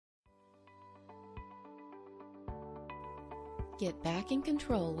Get back in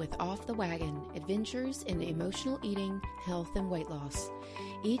control with Off the Wagon, adventures in emotional eating, health, and weight loss.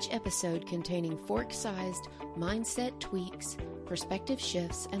 Each episode containing fork-sized mindset tweaks, perspective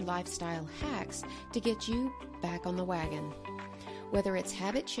shifts, and lifestyle hacks to get you back on the wagon. Whether it's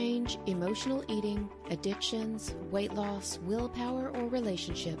habit change, emotional eating, addictions, weight loss, willpower, or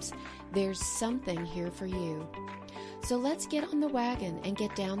relationships, there's something here for you. So let's get on the wagon and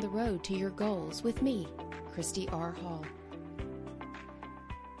get down the road to your goals with me, Christy R. Hall.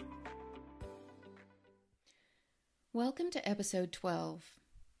 Welcome to episode 12,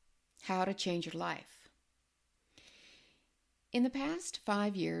 How to Change Your Life. In the past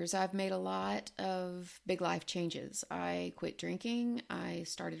 5 years, I've made a lot of big life changes. I quit drinking, I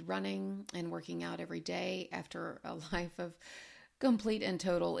started running and working out every day after a life of complete and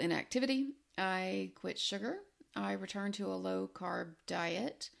total inactivity. I quit sugar, I returned to a low-carb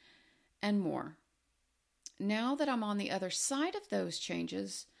diet, and more. Now that I'm on the other side of those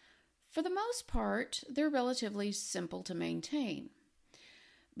changes, for the most part, they're relatively simple to maintain.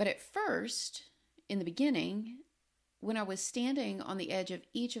 But at first, in the beginning, when I was standing on the edge of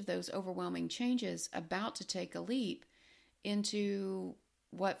each of those overwhelming changes, about to take a leap into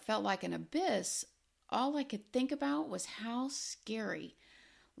what felt like an abyss, all I could think about was how scary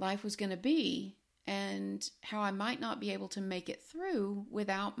life was going to be and how I might not be able to make it through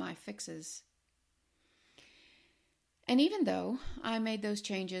without my fixes. And even though I made those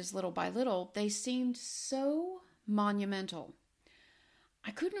changes little by little, they seemed so monumental.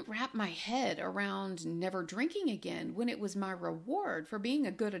 I couldn't wrap my head around never drinking again when it was my reward for being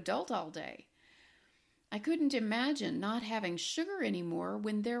a good adult all day. I couldn't imagine not having sugar anymore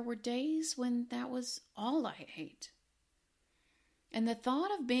when there were days when that was all I ate. And the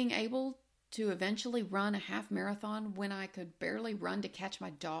thought of being able to eventually run a half marathon when I could barely run to catch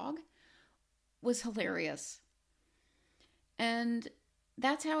my dog was hilarious. And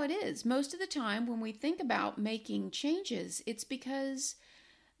that's how it is. Most of the time when we think about making changes, it's because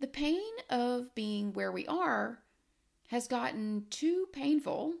the pain of being where we are has gotten too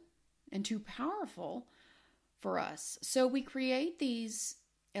painful and too powerful for us. So we create these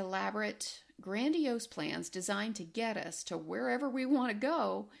elaborate, grandiose plans designed to get us to wherever we want to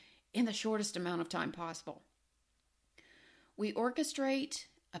go in the shortest amount of time possible. We orchestrate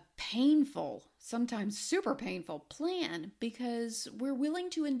a painful, sometimes super painful plan because we're willing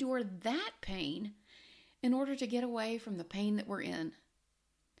to endure that pain in order to get away from the pain that we're in.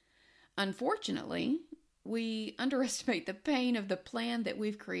 Unfortunately, we underestimate the pain of the plan that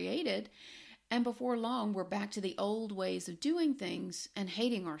we've created, and before long, we're back to the old ways of doing things and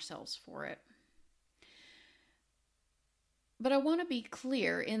hating ourselves for it. But I want to be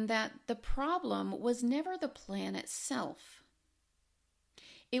clear in that the problem was never the plan itself.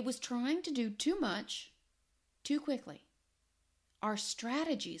 It was trying to do too much, too quickly. Our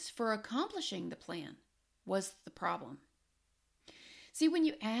strategies for accomplishing the plan was the problem. See, when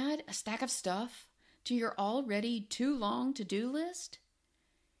you add a stack of stuff to your already too long to-do list,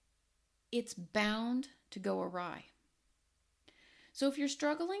 it's bound to go awry. So if you're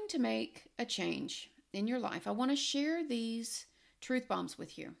struggling to make a change in your life, I want to share these truth bombs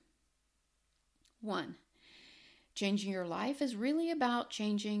with you. 1, changing your life is really about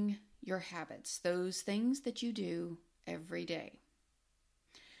changing your habits, those things that you do every day.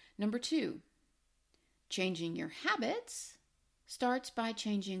 2, changing your habits starts by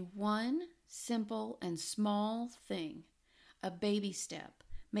changing one simple and small thing, a baby step,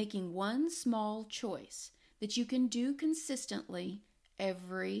 making one small choice that you can do consistently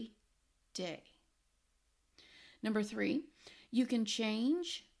every day. 3, you can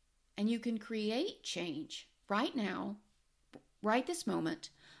change and you can create change right now, right this moment,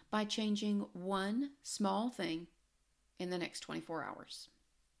 by changing one small thing in the next 24 hours.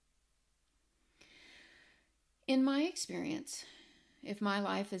 In my experience, if my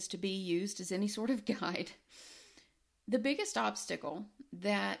life is to be used as any sort of guide, the biggest obstacle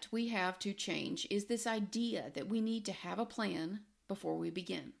that we have to change is this idea that we need to have a plan before we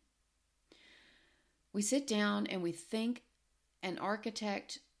begin. We sit down and we think and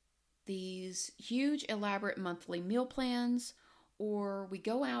architect these huge, elaborate monthly meal plans, or we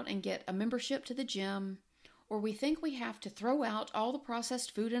go out and get a membership to the gym, or we think we have to throw out all the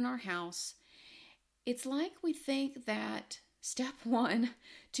processed food in our house. It's like we think that step 1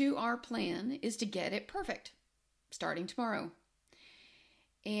 to our plan is to get it perfect, starting tomorrow.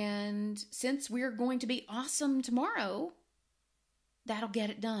 And since we're going to be awesome tomorrow, that'll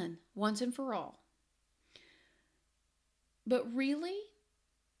get it done once and for all. But really,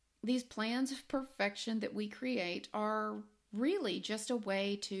 these plans of perfection that we create are really just a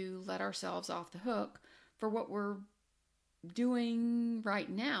way to let ourselves off the hook for what we're doing right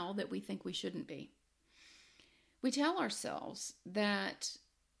now that we think we shouldn't be. We tell ourselves that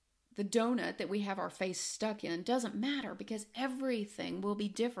the donut that we have our face stuck in doesn't matter because everything will be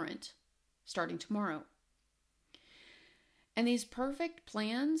different starting tomorrow. And these perfect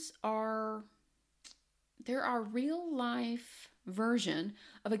plans they're our real life version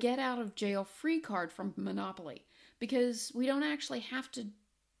of a get out of jail free card from Monopoly because we don't actually have to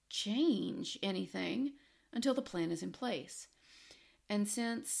change anything until the plan is in place. And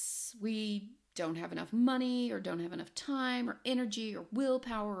since we don't have enough money or don't have enough time or energy or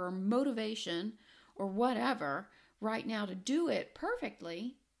willpower or motivation or whatever right now to do it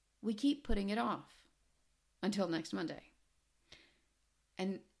perfectly, we keep putting it off until next Monday.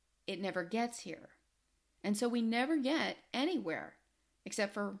 And it never gets here. And so we never get anywhere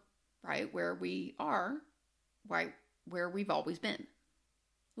except for right where we are, right where we've always been.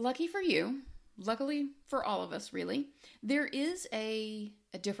 Lucky for you, luckily for all of us really, there is a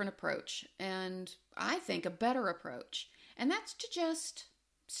different approach, and I think a better approach, and that's to just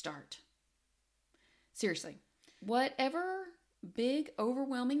start. Seriously, whatever big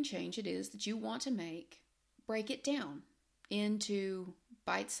overwhelming change it is that you want to make, break it down into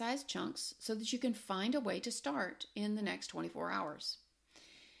bite-sized chunks so that you can find a way to start in the next 24 hours.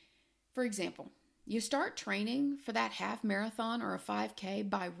 For example, you start training for that half marathon or a 5K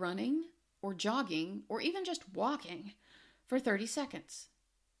by running or jogging or even just walking for 30 seconds,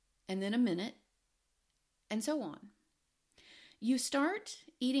 and then a minute, and so on. You start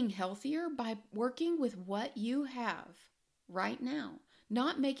eating healthier by working with what you have right now,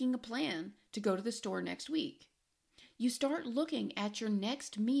 not making a plan to go to the store next week. You start looking at your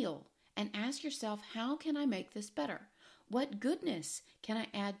next meal and ask yourself, how can I make this better? What goodness can I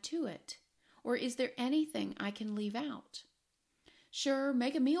add to it? Or is there anything I can leave out? Sure,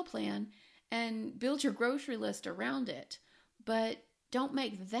 make a meal plan and build your grocery list around it, but don't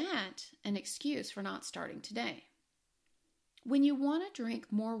make that an excuse for not starting today. When you want to drink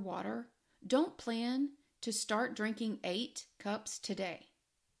more water, don't plan to start drinking 8 cups today.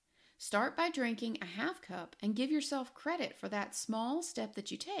 Start by drinking a half cup and give yourself credit for that small step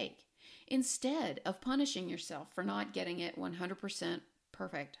that you take, instead of punishing yourself for not getting it 100%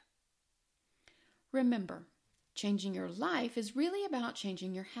 perfect. Remember, changing your life is really about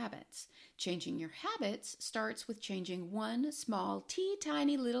changing your habits. Changing your habits starts with changing one small,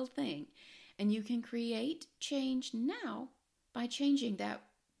 teeny little thing, and you can create change now by changing that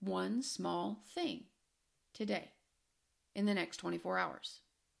one small thing today, in the next 24 hours.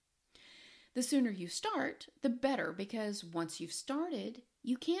 The sooner you start, the better, because once you've started,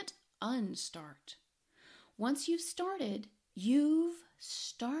 you can't unstart. Once you've started, you've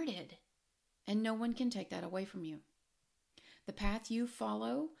started, and no one can take that away from you. The path you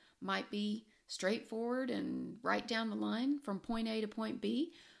follow might be straightforward and right down the line from point A to point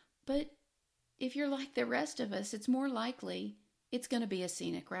B, but if you're like the rest of us, it's more likely it's going to be a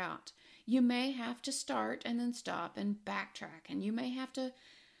scenic route. You may have to start and then stop and backtrack, and you may have to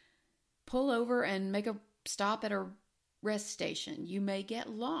pull over and make a stop at a rest station. You may get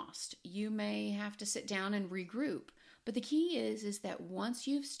lost. You may have to sit down and regroup. But the key is that once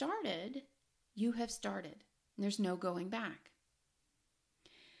you've started, you have started. There's no going back.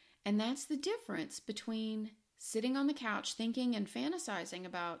 And that's the difference between sitting on the couch thinking and fantasizing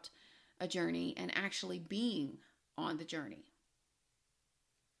about a journey and actually being on the journey.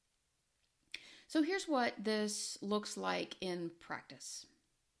 So here's what this looks like in practice.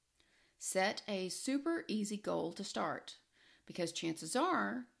 Set a super easy goal to start, because chances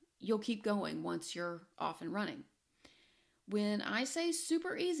are you'll keep going once you're off and running. When I say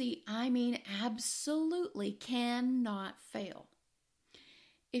super easy, I mean absolutely cannot fail.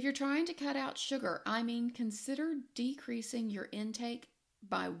 If you're trying to cut out sugar, I mean consider decreasing your intake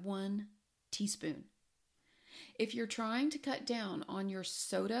by 1 teaspoon. If you're trying to cut down on your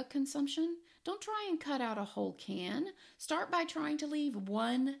soda consumption, don't try and cut out a whole can. Start by trying to leave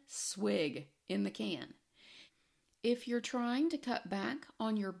 1 swig in the can. If you're trying to cut back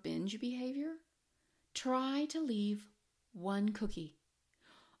on your binge behavior, try to leave 1 cookie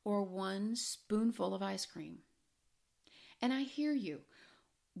or 1 spoonful of ice cream. And I hear you.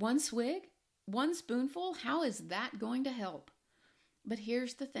 1 swig? 1 spoonful? How is that going to help? But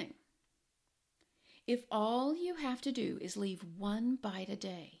here's the thing. If all you have to do is leave 1 bite a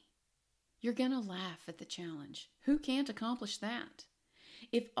day, you're going to laugh at the challenge. Who can't accomplish that?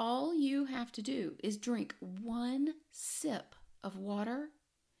 If all you have to do is drink 1 sip of water,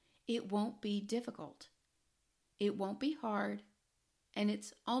 it won't be difficult. It won't be hard, and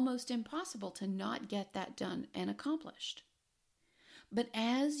it's almost impossible to not get that done and accomplished. But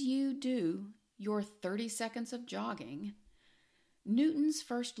as you do your 30 seconds of jogging, Newton's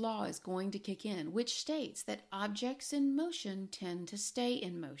first law is going to kick in, which states that objects in motion tend to stay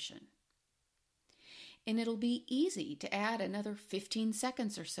in motion. And it'll be easy to add another 15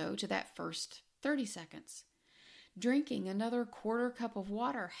 seconds or so to that first 30 seconds. Drinking another quarter cup of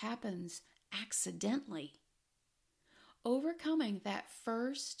water happens accidentally. Overcoming that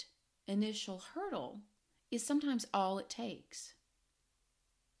first initial hurdle is sometimes all it takes.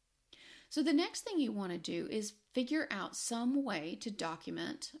 So the next thing you want to do is figure out some way to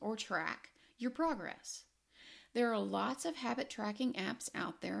document or track your progress. There are lots of habit tracking apps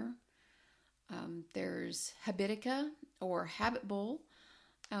out there. There's Habitica or Habitbull.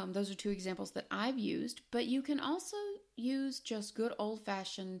 Those are two examples that I've used, but you can also use just good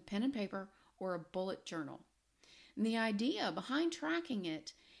old-fashioned pen and paper or a bullet journal. And the idea behind tracking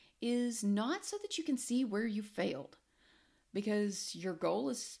it is not so that you can see where you failed, because your goal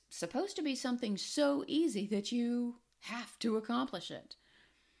is supposed to be something so easy that you have to accomplish it.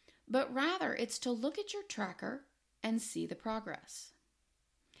 But rather, it's to look at your tracker and see the progress.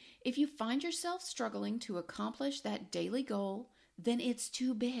 If you find yourself struggling to accomplish that daily goal, then it's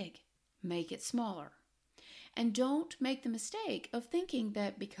too big. Make it smaller. And don't make the mistake of thinking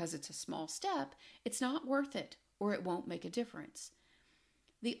that because it's a small step, it's not worth it or it won't make a difference.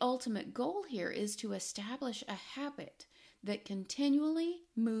 The ultimate goal here is to establish a habit that continually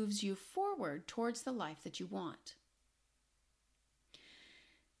moves you forward towards the life that you want.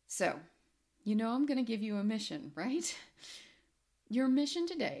 So, I'm going to give you a mission, right? Your mission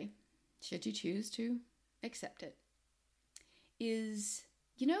today, should you choose to accept it, is,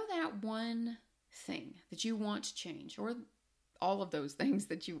 that one thing that you want to change, or all of those things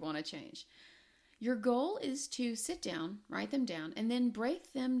that you want to change. Your goal is to sit down, write them down, and then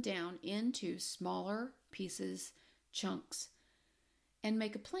break them down into smaller pieces, chunks, and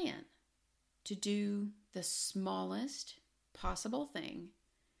make a plan to do the smallest possible thing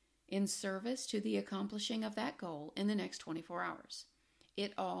in service to the accomplishing of that goal in the next 24 hours.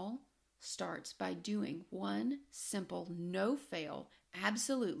 It all starts by doing one simple, no-fail,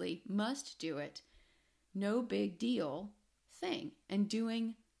 absolutely must do it, no big deal thing, and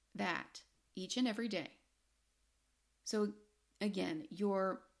doing that each and every day. So again,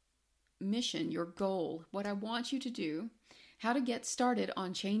 your mission, your goal, what I want you to do, how to get started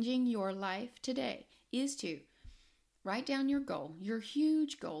on changing your life today is to write down your goal, your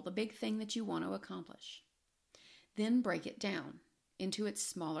huge goal, the big thing that you want to accomplish. Then break it down into its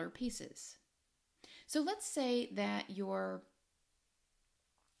smaller pieces. So let's say that your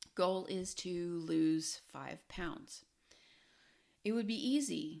goal is to lose 5 pounds. It would be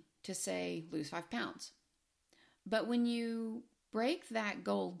easy to say lose 5 pounds. But when you break that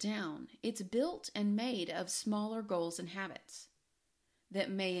goal down, it's built and made of smaller goals and habits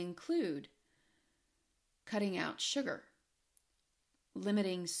that may include cutting out sugar,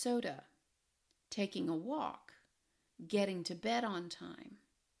 limiting soda, taking a walk, getting to bed on time,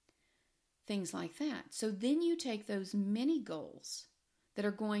 things like that. So then you take those mini goals that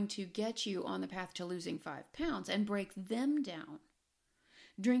are going to get you on the path to losing 5 pounds and break them down.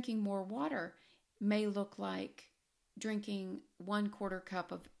 Drinking more water may look like drinking 1/4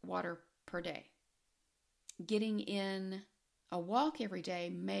 cup of water per day. Getting in a walk every day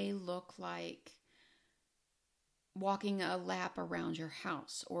may look like walking a lap around your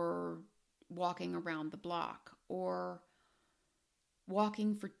house, or walking around the block, or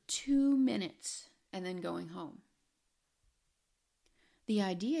walking for 2 minutes and then going home. The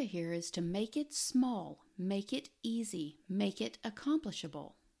idea here is to make it small, make it easy, make it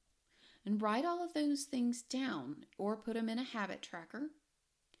accomplishable. And write all of those things down or put them in a habit tracker,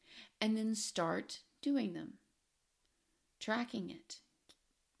 and then start doing them. Tracking it,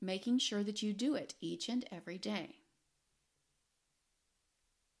 making sure that you do it each and every day.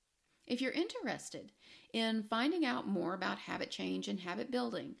 If you're interested in finding out more about habit change and habit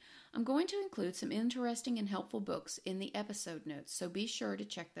building, I'm going to include some interesting and helpful books in the episode notes, so be sure to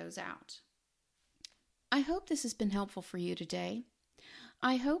check those out. I hope this has been helpful for you today.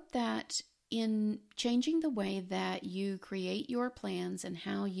 I hope that in changing the way that you create your plans and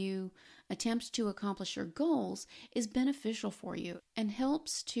how you attempt to accomplish your goals is beneficial for you and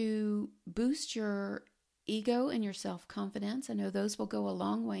helps to boost your ego and your self-confidence. I know those will go a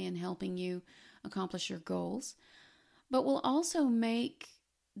long way in helping you accomplish your goals, but will also make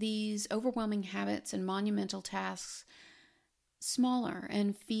these overwhelming habits and monumental tasks smaller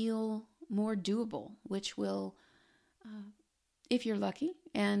and feel more doable, which will, if you're lucky,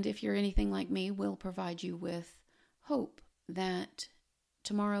 and if you're anything like me, will provide you with hope that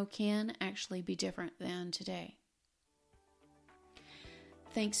tomorrow can actually be different than today.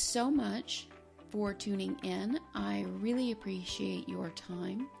 Thanks so much for tuning in. I really appreciate your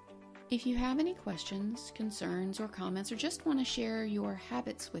time. If you have any questions, concerns, or comments, or just want to share your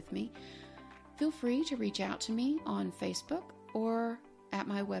habits with me, feel free to reach out to me on Facebook or at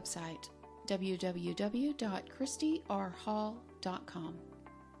my website, www.christyrhall.com.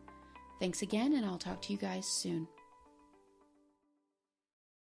 Thanks again, and I'll talk to you guys soon.